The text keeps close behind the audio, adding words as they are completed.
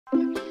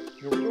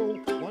Here we go.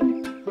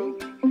 1, 2,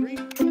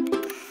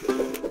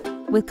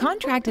 3. With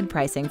contracted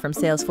pricing from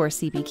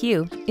Salesforce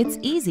CPQ, it's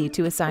easy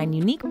to assign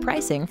unique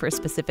pricing for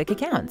specific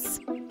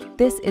accounts.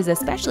 This is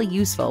especially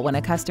useful when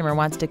a customer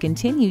wants to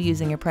continue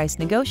using a price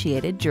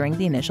negotiated during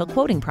the initial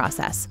quoting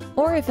process,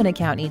 or if an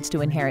account needs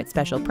to inherit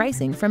special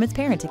pricing from its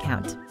parent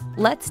account.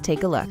 Let's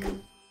take a look.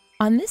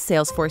 On this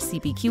Salesforce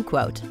CPQ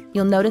quote,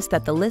 you'll notice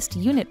that the list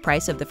unit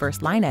price of the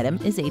first line item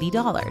is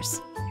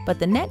 $80, but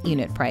the net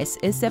unit price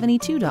is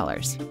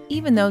 $72,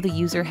 even though the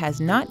user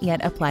has not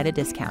yet applied a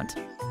discount.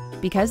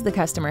 Because the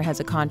customer has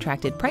a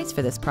contracted price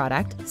for this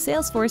product,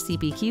 Salesforce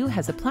CPQ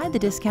has applied the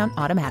discount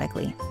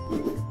automatically.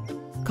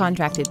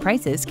 Contracted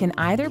prices can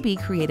either be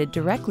created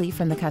directly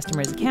from the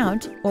customer's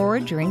account or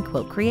during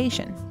quote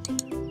creation.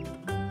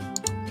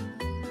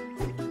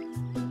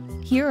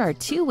 Here are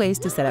 2 ways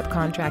to set up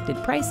contracted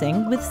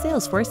pricing with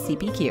Salesforce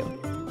CPQ.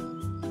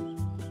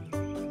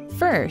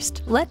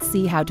 First, let's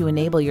see how to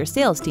enable your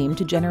sales team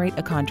to generate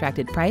a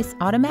contracted price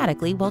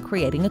automatically while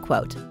creating a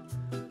quote.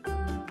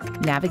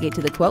 Navigate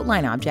to the quote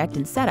line object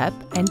in Setup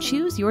and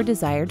choose your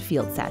desired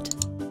field set.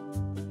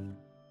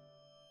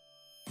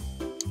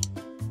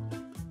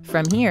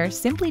 From here,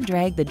 simply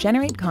drag the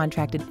Generate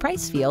Contracted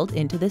Price field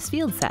into this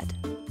field set.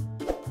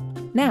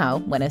 Now,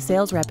 when a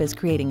sales rep is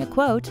creating a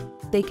quote,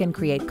 they can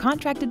create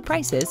contracted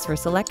prices for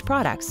select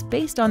products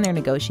based on their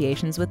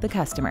negotiations with the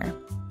customer.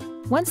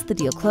 Once the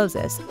deal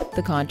closes,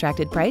 the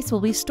contracted price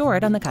will be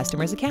stored on the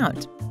customer's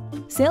account.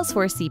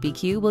 Salesforce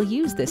CPQ will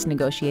use this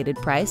negotiated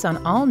price on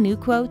all new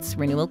quotes,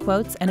 renewal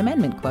quotes, and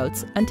amendment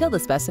quotes until the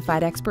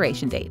specified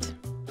expiration date.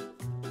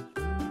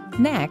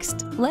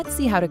 Next, let's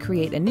see how to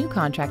create a new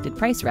contracted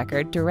price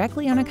record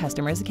directly on a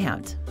customer's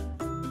account.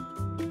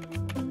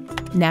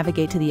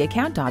 Navigate to the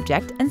Account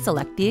object and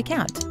select the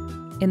account.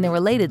 In the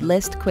Related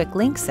List Quick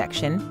Links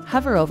section,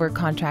 hover over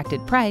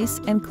Contracted Price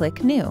and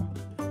click New.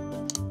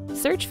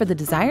 Search for the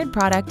desired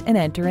product and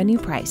enter a new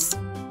price.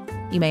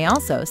 You may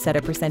also set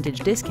a percentage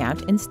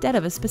discount instead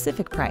of a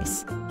specific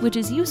price, which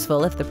is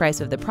useful if the price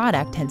of the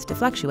product tends to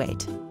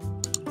fluctuate.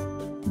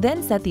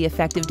 Then set the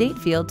effective date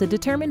field to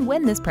determine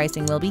when this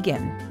pricing will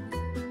begin.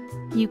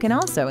 You can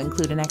also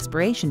include an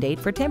expiration date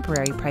for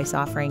temporary price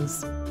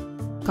offerings.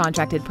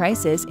 Contracted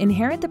prices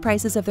inherit the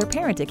prices of their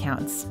parent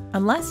accounts,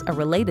 unless a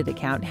related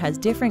account has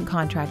different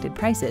contracted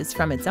prices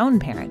from its own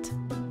parent.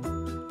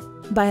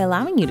 By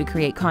allowing you to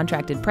create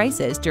contracted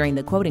prices during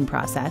the quoting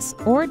process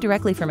or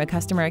directly from a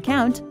customer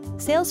account,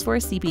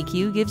 Salesforce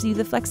CPQ gives you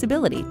the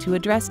flexibility to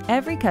address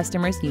every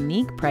customer's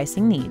unique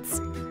pricing needs.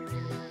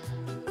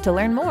 To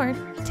learn more,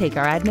 take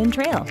our admin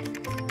trail.